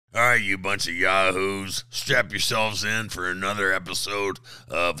right, you bunch of yahoos, strap yourselves in for another episode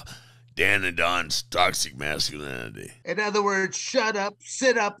of Dan and Don's Toxic Masculinity. In other words, shut up,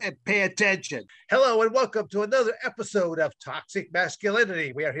 sit up, and pay attention. Hello, and welcome to another episode of Toxic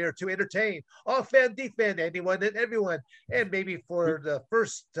Masculinity. We are here to entertain, offend, defend anyone and everyone, and maybe for the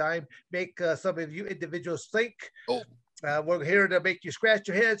first time, make some of you individuals think. We're here to make you scratch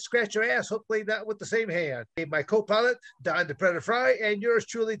your head, scratch your ass, hopefully not with the same hand. My co-pilot, Don the Predator Frye, and yours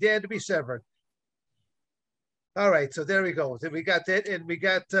truly, Dan to be Severn. All right, so there we go. So we got that, and we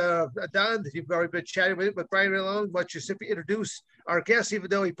got Don. You've already been chatting with Brian along. Why don't you simply introduce our guest, even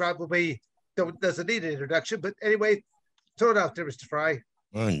though he probably doesn't need an introduction. But anyway, throw it out there, Mr. Frye.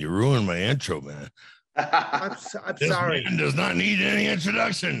 Oh, you ruined my intro, man. I'm This sorry. man does not need any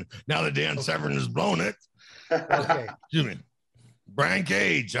introduction now that Dan Severn has blown it. Okay. Excuse me. Brian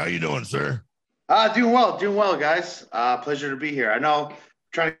Cage, how you doing, sir? Doing well, guys. Pleasure to be here. I know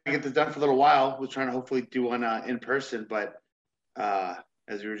trying to get this done for a little while. We're trying to hopefully do one in person, but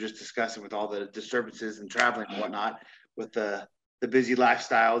as we were just discussing with all the disturbances and traveling and whatnot, with the busy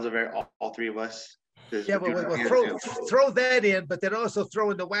lifestyles of all three of us. Yeah, we'll throw that in, but then also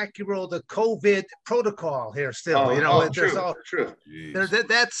throw in the wacky role, the COVID protocol here still. True.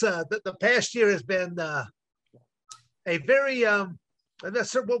 That's the past year has been a very I'm not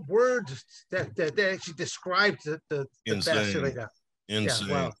sure what word that actually describes the past year right now. Insane.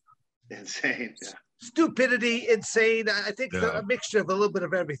 Yeah, well, insane. Yeah. Stupidity, insane. I think a mixture of a little bit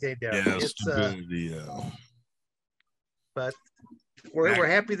of everything there. Yeah, stupidity. But we're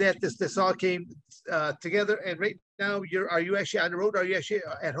happy that this all came together. And right now, are you actually on the road? Or are you actually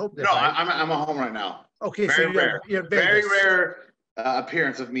at home? No, I'm at home right now. Okay, very so rare. You're very rare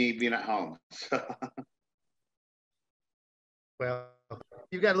appearance of me being at home. So. Well,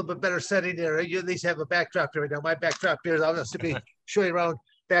 you got a little bit better setting there. You at least have a backdrop here right now. My backdrop here is I'll just show you around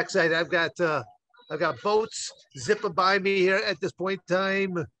backside. I've got boats zipping by me here at this point in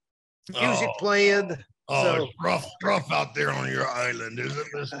time. Music playing. So, it's rough out there on your island, isn't it,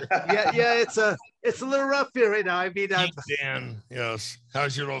 mister? Yeah, it's a little rough here right now. I mean, Dan, yes.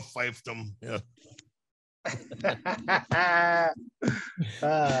 How's your little fiefdom? Yeah.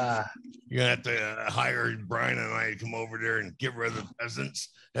 You're gonna have to hire Brian and I to come over there and get rid of the peasants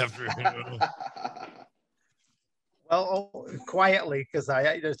after. Well, quietly, because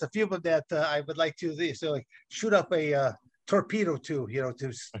there's a few of them that I would like to shoot up a torpedo to.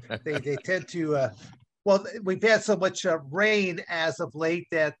 They tend to. Well, we've had so much rain as of late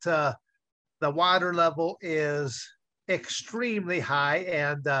that the water level is extremely high,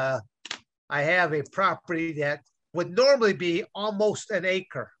 and I have a property that would normally be almost an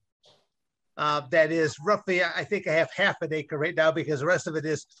acre. That is roughly, I think I have half an acre right now because the rest of it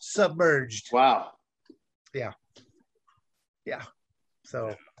is submerged. Wow. Yeah.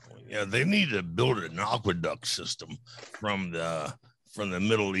 So. Yeah, they need to build an aqueduct system from the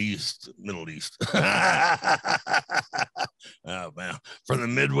Middle East. Oh man, from the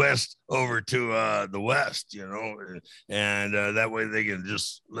Midwest over to the West, and that way they can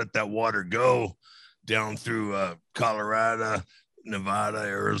just let that water go down through Colorado, Nevada,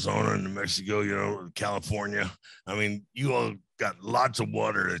 Arizona, New Mexico, California. I mean, you all got lots of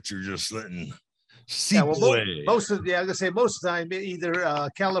water that you're just letting seep away. Most of the time, either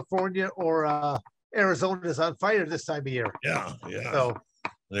California or Arizona is on fire this time of year. Yeah. So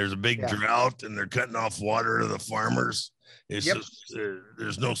there's a big drought, and they're cutting off water to the farmers. It's just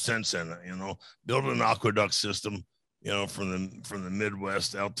there's no sense in it. Build an aqueduct system, from the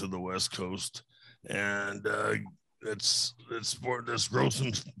Midwest out to the West Coast, and let's grow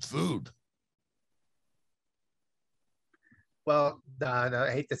some food. Well, no,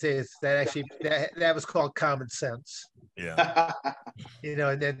 I hate to say this, that was called common sense. Yeah.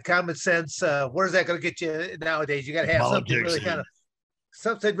 And then common sense, where's that going to get you nowadays? You got to have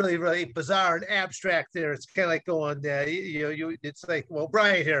something really, really bizarre and abstract there. It's kind of like going, it's like, well,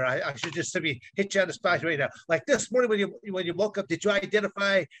 Brian here, I should just simply hit you on the spot right now. Like this morning when you woke up, did you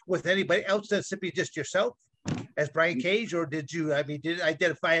identify with anybody else than simply just yourself as Brian Cage, or did you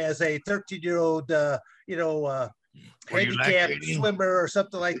identify as a 13-year-old, handicapped swimmer or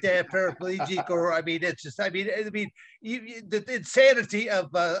something like that, paraplegic, or the insanity of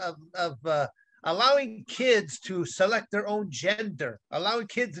allowing kids to select their own gender, allowing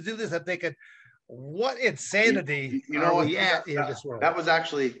kids to do this. I'm thinking, what insanity are we at in this world? That was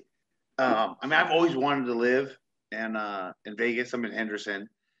actually, I've always wanted to live in Vegas. I'm in Henderson.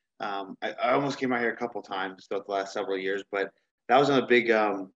 I almost came out here a couple of times throughout the last several years, but that was a big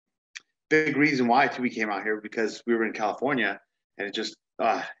reason why we came out here, because we were in California, and it just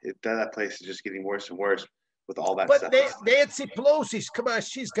that place is just getting worse and worse. with all that But stuff. Nancy Pelosi's, come on,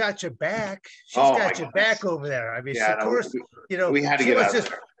 she's got your back. She's got your back over there. I mean, of course, we had to she get was out just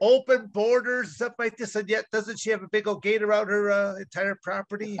of there. open borders, stuff like this, and yet doesn't she have a big old gate around her entire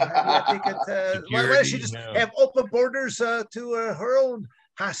property? I think why does she just have open borders to her own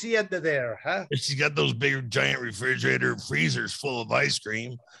hacienda there, huh? She's got those big giant refrigerator freezers full of ice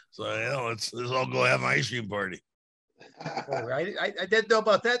cream. So let's all go have an ice cream party. Oh, I didn't know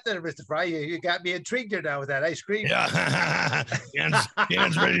about that then, Mr. Frye. You got me intrigued here now with that ice cream. Yeah.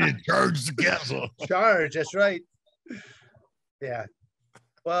 Dan's ready to charge the castle. Charge, that's right. Yeah.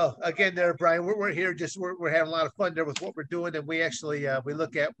 Well, again, there, Brian, we're here we're having a lot of fun there with what we're doing, and we actually we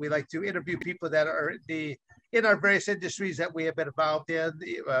like to interview people that are in our various industries that we have been involved in,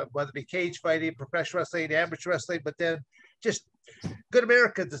 whether it be cage fighting, professional wrestling, amateur wrestling, but then just good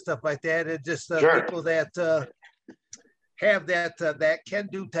Americans and stuff like that, and just people that have that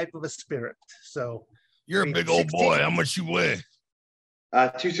can-do type of a spirit. So you're a big old boy. How much you weigh?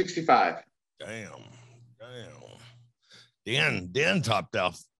 265. Damn. Dan topped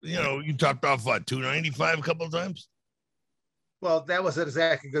off. You topped off what, 295 a couple of times? Well, that wasn't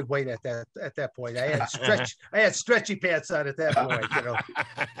exactly good weight at that point. I had stretchy pants on at that point.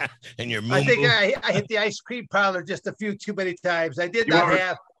 And your I think I hit the ice cream parlor just a few too many times. I did not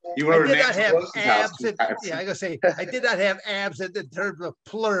have abs. I gotta say, I did not have abs in terms of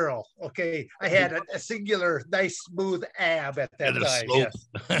plural. Okay, I had a singular, nice, smooth ab at that time. Yes.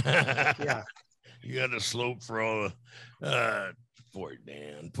 Yeah, you got a slope for all the. Poor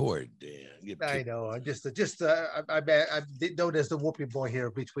Dan. I know. I'm I'm known as the whooping boy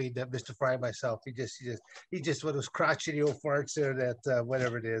here between Mr. Frye and myself. He just one of those crotchety old farts there that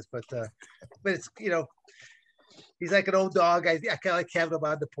whatever it is, but it's he's like an old dog. I kind of like having him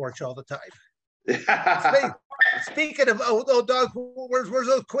on the porch all the time. Speaking of old dog, where's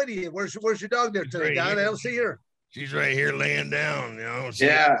old Quinny? Where's your dog there today, Don? I don't see her. She's right here laying down. I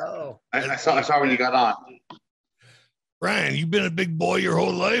saw when you got on. Brian, you been a big boy your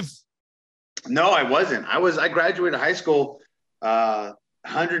whole life? No, I wasn't. I graduated high school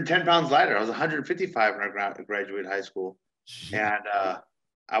 110 pounds lighter. I was 155 when I graduated high school. And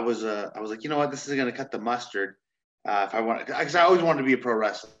I was like, you know what, this is gonna cut the mustard. If I want, because I always wanted to be a pro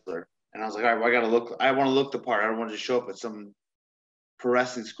wrestler. And I was like, all right, well, I want to look the part. I don't want to just show up at some pro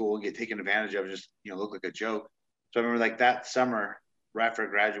wrestling school and get taken advantage of, just look like a joke. So I remember like that summer right after I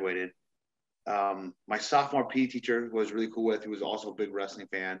graduated, my sophomore PE teacher, who I was really cool with, who was also a big wrestling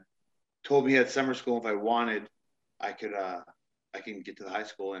fan, told me at summer school if I wanted, I can get to the high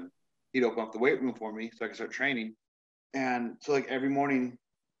school and he'd open up the weight room for me so I could start training. And so like every morning,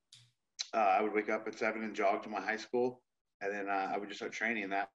 I would wake up at 7 and jog to my high school, and then I would just start training.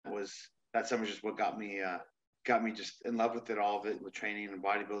 And that summer was just what got me just in love with it, all of it, with training and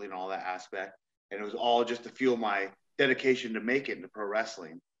bodybuilding and all that aspect. And it was all just to fuel my dedication to make it into pro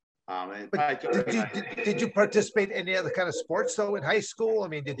wrestling. Did you participate in any other kind of sports though in high school? I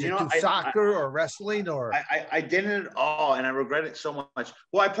mean, did you do soccer or wrestling or? I didn't at all, and I regret it so much.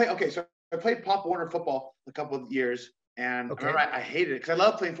 Well, so I played Pop Warner football a couple of years, and I remember I hated it because I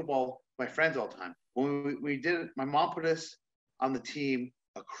love playing football with my friends all the time. When we did it, my mom put us on the team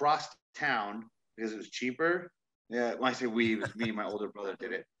across town because it was cheaper. Yeah, when I say we, it was me and my older brother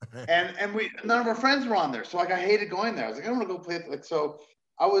did it, and none of our friends were on there, so like I hated going there. I was like, I don't want to go play it. So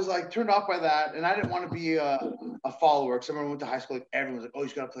I was like turned off by that, and I didn't want to be a follower. Because everyone went to high school, like everyone was like, "Oh,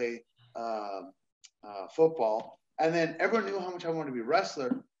 you got to play football," and then everyone knew how much I wanted to be a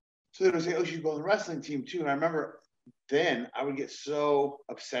wrestler, so they would say, "Oh, you should go on the wrestling team too." And I remember then I would get so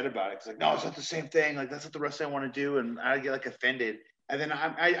upset about it because like, no, it's not the same thing. Like that's not the wrestling I want to do, and I'd get like offended. And then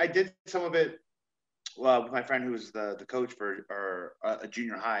I did some of it with my friend who was the coach for a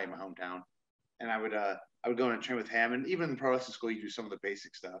junior high in my hometown, and I would go in and train with him. And even in pro wrestling school, you do some of the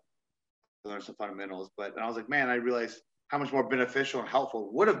basic stuff to learn some fundamentals. But I was like, man, I realized how much more beneficial and helpful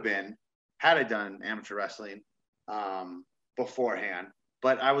it would have been had I done amateur wrestling beforehand.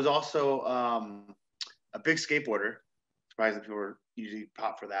 But I was also a big skateboarder. Surprising people were usually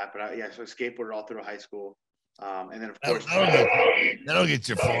pop for that. But so I skateboarded all through high school. And then, of course, that'll get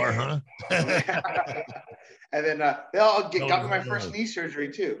you far, huh? And then they all got me my first knee surgery,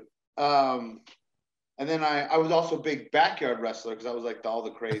 too. And then I was also a big backyard wrestler because I was like all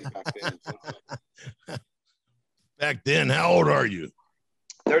the craze back then. Back then, how old are you?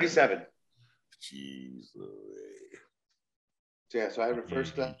 37. Jeez. So, so I had my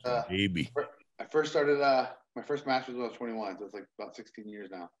first baby. I first started my first match was when I was 21, so it's like about 16 years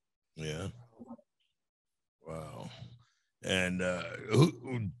now. Yeah. Wow. And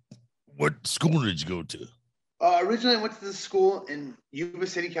what school did you go to? Originally, I went to this school in Yuba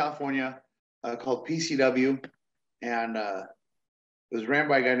City, California. called PCW, and it was ran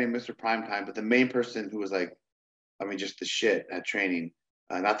by a guy named Mr. Primetime. But the main person who was like, I mean, just the shit at training,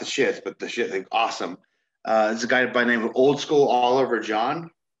 not the shits, but the shit, like awesome. It's a guy by the name of Old School Oliver John.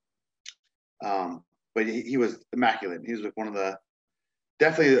 But he was immaculate. He was like one of the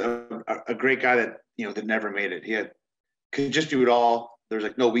definitely a great guy that that never made it. He could just do it all. There's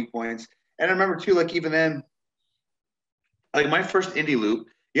like no weak points. And I remember too, like even then, like my first indie loop.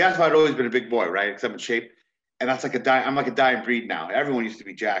 You asked if I'd always been a big boy, right? Because I'm in shape, and that's like I'm like a dying breed now. Everyone used to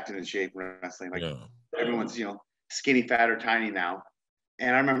be jacked and in shape in wrestling. Like everyone's skinny, fat, or tiny now.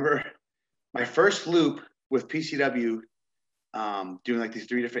 And I remember my first loop with PCW, doing like these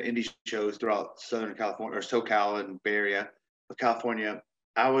 3 different indie shows throughout Southern California or SoCal and Bay Area of California.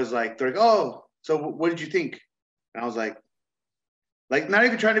 I was like, they're like, oh, so what did you think? And I was like not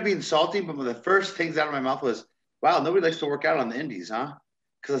even trying to be insulting, but the first things out of my mouth was, wow, nobody likes to work out on the indies, huh?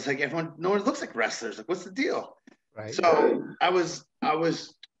 Because it's like no one looks like wrestlers. Like, what's the deal? Right. So I was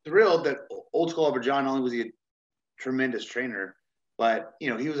thrilled that Old School Albert John, not only was he a tremendous trainer, but he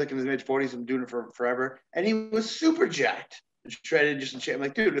was like in his mid-40s and doing it for forever, and he was super jacked, shredded, just in shape. I'm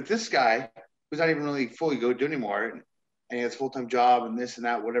like, dude, if this guy who's not even really fully good anymore, and he has a full-time job and this and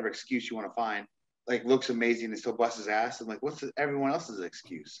that, whatever excuse you want to find, like looks amazing and still busts his ass, I'm like, what's everyone else's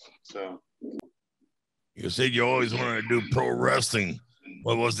excuse? So you said you always wanted to do pro wrestling.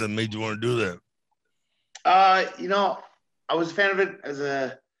 What was that made you want to do that? I was a fan of it as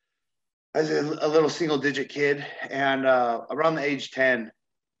a little single-digit kid, and around the age 10,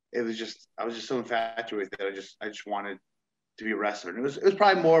 I was just so infatuated that I just wanted to be a wrestler. And it was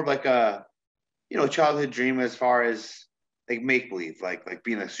probably more of like a childhood dream as far as like make believe, like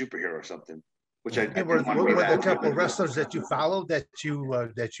being a superhero or something. Which I were the couple of wrestlers that you followed that you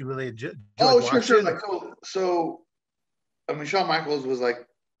really enjoyed watching? Sure. Like so, I mean, Shawn Michaels was like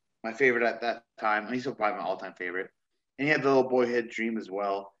my favorite at that time. He's still probably my all-time favorite, and he had the little boyhood dream as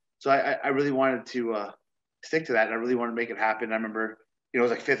well. So I really wanted to stick to that, and I really wanted to make it happen. I remember, it was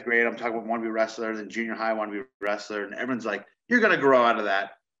like 5th grade. I'm talking about want to be a wrestler, then junior high, want to be a wrestler, and everyone's like, "You're gonna grow out of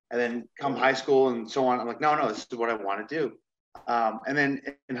that." And then come high school and so on, I'm like, no, this is what I want to do. And then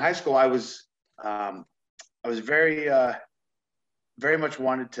in high school, I was very, very much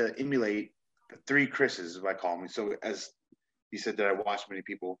wanted to emulate the 3 Chris's, as I call them. So as you said that I watched many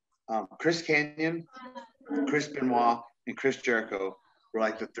people, Chris Kanyon, Chris Benoit, and Chris Jericho were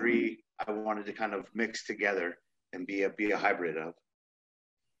like the 3 I wanted to kind of mix together and be a hybrid of.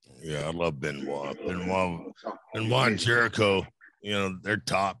 Yeah, I love Benoit and Jericho. They're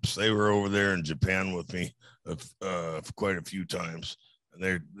tops. They were over there in Japan with me quite a few times.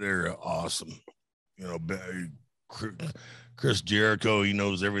 They're awesome. Chris Jericho, he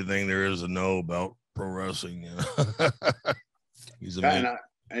knows everything there is to know about pro wrestling. He's amazing.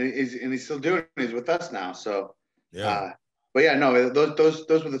 And he's still doing it. He's with us now. So yeah. But yeah, no, those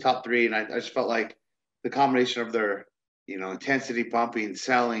were the top 3, and I just felt like the combination of their intensity, bumping,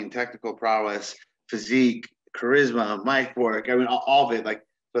 selling, technical prowess, physique, charisma, mic work. I mean, all of it. Like,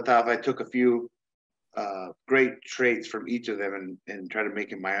 so I thought if I took a few great traits from each of them and try to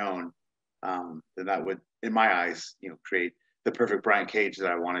make it my own, then that would, in my eyes, create the perfect Brian Cage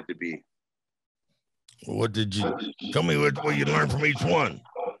that I wanted to be. What did you tell me? What you learned from each one?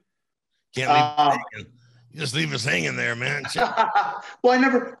 Can't leave hanging. You just leave us hanging there, man. Well,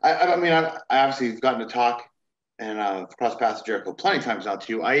 I mean, I obviously gotten to talk and cross paths with Jericho plenty of times now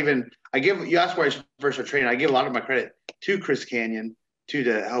too. You asked where I first started training. I give a lot of my credit to Chris Kanyon to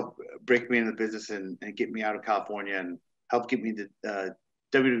help break me into the business and get me out of California and help get me to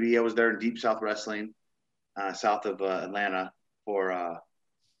WWE. I was there in Deep South Wrestling, south of Atlanta for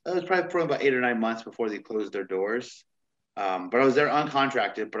it was probably for about 8 or 9 months before they closed their doors. But I was there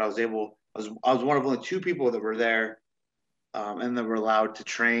uncontracted, but I was one of only 2 people that were there and that were allowed to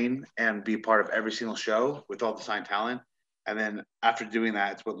train and be part of every single show with all the signed talent. And then after doing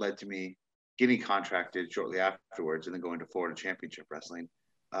that, it's what led to me getting contracted shortly afterwards and then going to Florida Championship Wrestling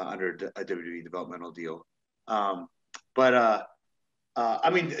under a WWE developmental deal. I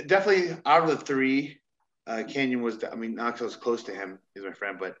mean, definitely out of the 3, Kanyon was, I mean, not because I was close to him, he's my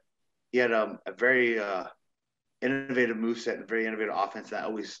friend, but he had a very innovative moveset and very innovative offense that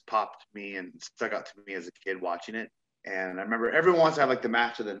always popped me and stuck out to me as a kid watching it. And I remember everyone wants to have like the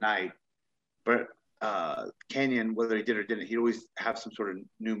match of the night, but Kanyon, whether he did or didn't, he'd always have some sort of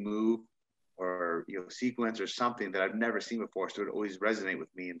new move or sequence or something that I've never seen before. So it would always resonate with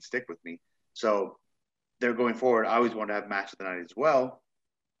me and stick with me. So they're going forward. I always wanted to have match of the night as well.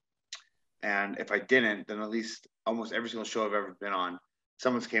 And if I didn't, then at least almost every single show I've ever been on,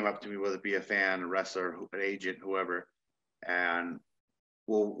 someone's came up to me, whether it be a fan, a wrestler, an agent, whoever, and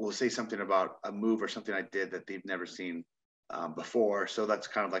will say something about a move or something I did that they've never seen before. So that's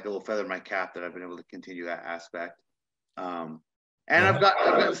kind of like a little feather in my cap that I've been able to continue that aspect. And I've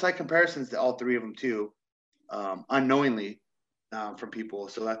gotten slight comparisons to all three of them too, unknowingly from people.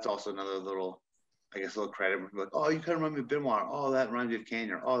 So that's also another little, I guess, a little credit. Like, oh, you kind of remind me of Benoit. Oh, that reminds me of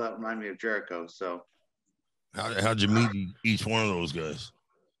Kanyon. Oh, that reminds me of Jericho. So how'd you meet each one of those guys?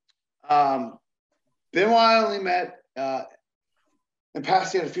 Benoit I only met in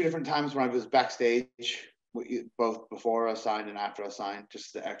past a few different times when I was backstage, both before I signed and after I signed,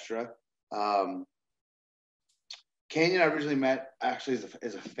 just the extra. Kanyon I originally met actually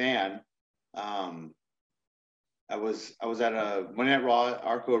as a fan. I was at a Monday Night Raw at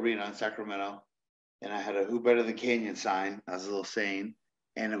Arco Arena in Sacramento, and I had a "Who Better Than Kanyon" sign. I was a little saying,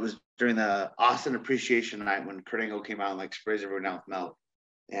 and it was during the Austin Appreciation Night when Kurt Angle came out and like sprays everyone out with milk.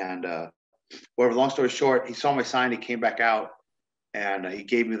 And whatever. Long story short, he saw my sign. He came back out, and he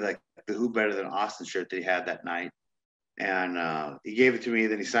gave me like the "Who Better Than Austin" shirt that he had that night. And he gave it to me.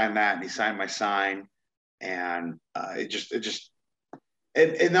 Then he signed that, and he signed my sign. And it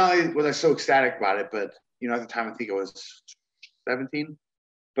not only was I so ecstatic about it, but at the time I think I was 17,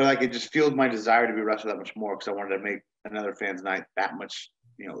 but like it just fueled my desire to be a wrestler that much more because I wanted to make another fan's night that much,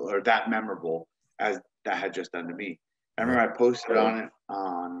 or that memorable as that had just done to me. I remember I posted on it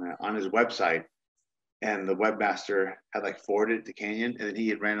on his website, and the webmaster had like forwarded it to Kanyon, and then he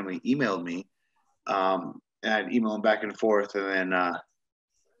had randomly emailed me, and I'd email him back and forth, and then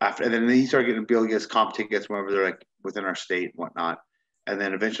and then he started getting able to get his comp tickets whenever they're like within our state and whatnot. And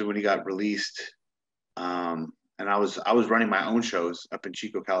then eventually when he got released, and I was running my own shows up in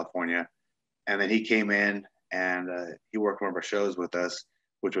Chico, California. And then he came in and he worked one of our shows with us,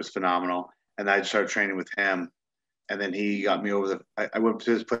 which was phenomenal. And I started training with him. And then he got me over I went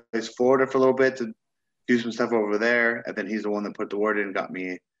to his place, Florida, for a little bit to do some stuff over there. And then he's the one that put the word in and got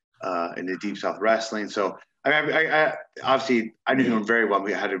me into Deep South Wrestling. So I obviously I knew him very well.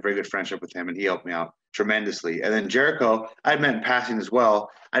 We had a very good friendship with him, and he helped me out tremendously. And then Jericho, I'd met in passing as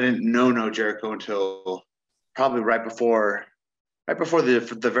well. I didn't know Jericho until probably right before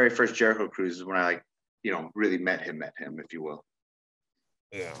the very first Jericho cruise is when I really met him, if you will.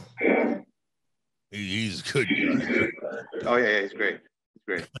 Yeah, he's a good guy. Oh yeah, he's great. He's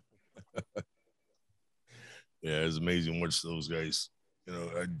great. Yeah, it's amazing watch those guys.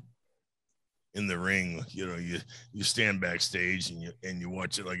 In the ring, you stand backstage and you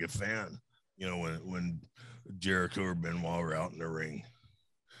watch it like a fan. When Jericho or Benoit were out in the ring,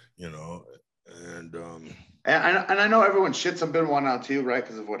 and I know everyone shits on Benoit now too, right?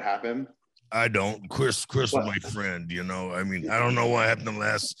 Because of what happened. I don't. Chris was my friend. I mean, I don't know what happened in the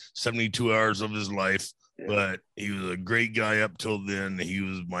last 72 hours of his life, but he was a great guy up till then. He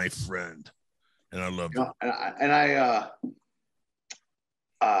was my friend, and I loved him.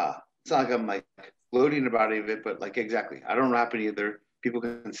 It's not like I'm like gloating about any of it, but like exactly, I don't rap it either. People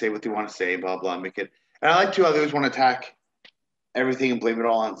can say what they want to say, blah blah, make it. And I like to others want to attack everything and blame it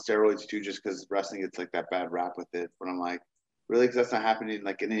all on steroids too, just because wrestling gets like that bad rap with it. But I'm like, really, because that's not happening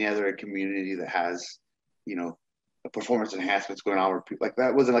like in any other community that has, a performance enhancements going on. Where people, like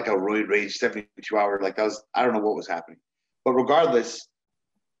that wasn't like a roid rage 72 hour. Like that was, I don't know what was happening. But regardless,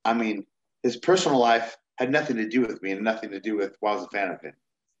 I mean, his personal life had nothing to do with me and nothing to do with why I was a fan of him.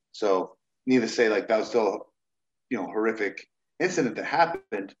 So needless to say, like that was still, horrific incident that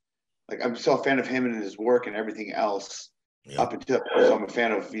happened. Like I'm still a fan of him and his work and everything else up until. So I'm a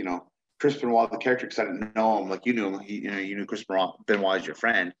fan of Chris Benoit, the character, because I didn't know him like you knew him. You knew Chris Benoit as your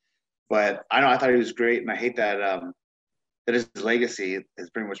friend, but I thought he was great, and I hate that that his legacy has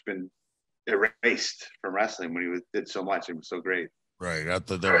pretty much been erased from wrestling when he did so much. It was so great. Right. I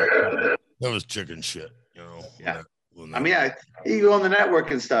thought that was chicken shit. Yeah. I mean, you go on the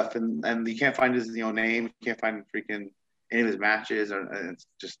network and stuff, and you can't find his name, you can't find freaking any of his matches, and it's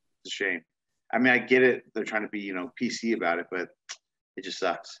just a shame. I mean, I get it; they're trying to be PC about it, but it just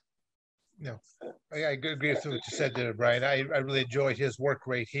sucks. No, I agree with what you said there, Brian. I really enjoyed his work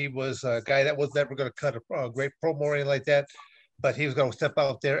rate. He was a guy that was never going to cut a great promo or anything like that, but he was going to step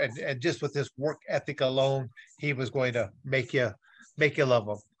out there and just with his work ethic alone, he was going to make you love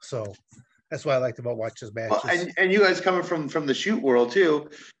him. So. That's what I liked about watching his matches. Well, and you guys coming from the shoot world too,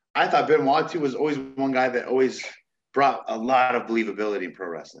 I thought Benoit too was always one guy that always brought a lot of believability in pro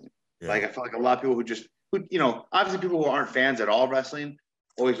wrestling. Yeah. Like I felt like a lot of people who obviously people who aren't fans at all of wrestling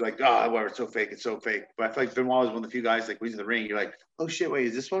always like, oh, whatever, it's so fake, it's so fake. But I feel like Benoit was one of the few guys like when he's in the ring, you're like, oh shit, wait,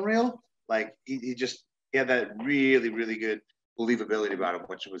 is this one real? Like he had that really, really good believability about him,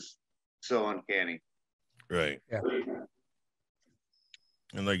 which was so uncanny. Right. Yeah.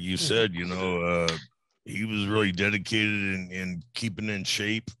 And like you said, he was really dedicated in keeping in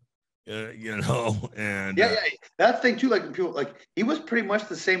shape, you know, and yeah. That's the thing too. Like people, like he was pretty much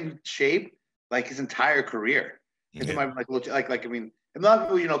the same shape like his entire career. It yeah. might like I mean, a lot of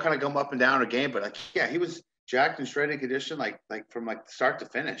people, you know, kind of come up and down a game, but like yeah, he was jacked and shredded condition, like from like start to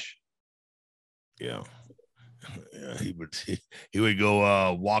finish. Yeah. Yeah, he would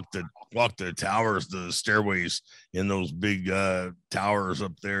go walk the towers, the stairways in those big towers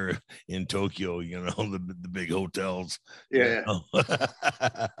up there in Tokyo, you know, the big hotels. Yeah.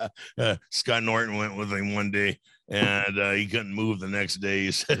 Scott Norton went with him one day, and he couldn't move the next day.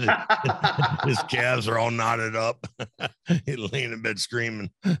 He said his calves are all knotted up. He laying in bed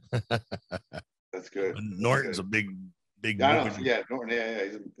screaming. That's good. Norton's a big boy. Yeah, Norton. Yeah.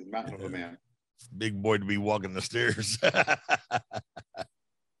 He's a mountain of a man. Big boy to be walking the stairs.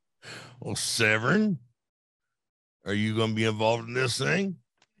 Well, Severn, are you going to be involved in this thing?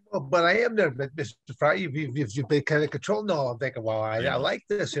 Well, but I am there, Mr. Frye. You've been kind of controlling all. I'm thinking, well, I like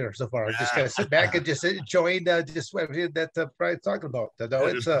this here so far. I'm just going to sit back and just enjoying just everything that Brian's talking about. No,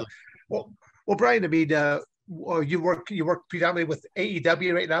 it's well, Brian. I mean, you work predominantly with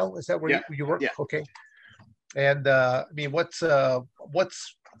AEW right now. Is that where you work? Yeah. Okay. And I mean, what's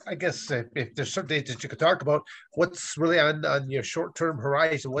I guess if there's some things that you could talk about, what's really on your short-term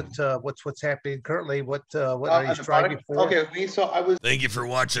horizon? What's happening currently? What are you striving for? Okay, Thank you for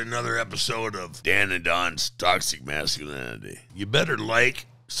watching another episode of Dan and Don's Toxic Masculinity. You better like,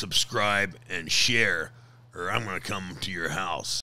 subscribe, and share, or I'm going to come to your house.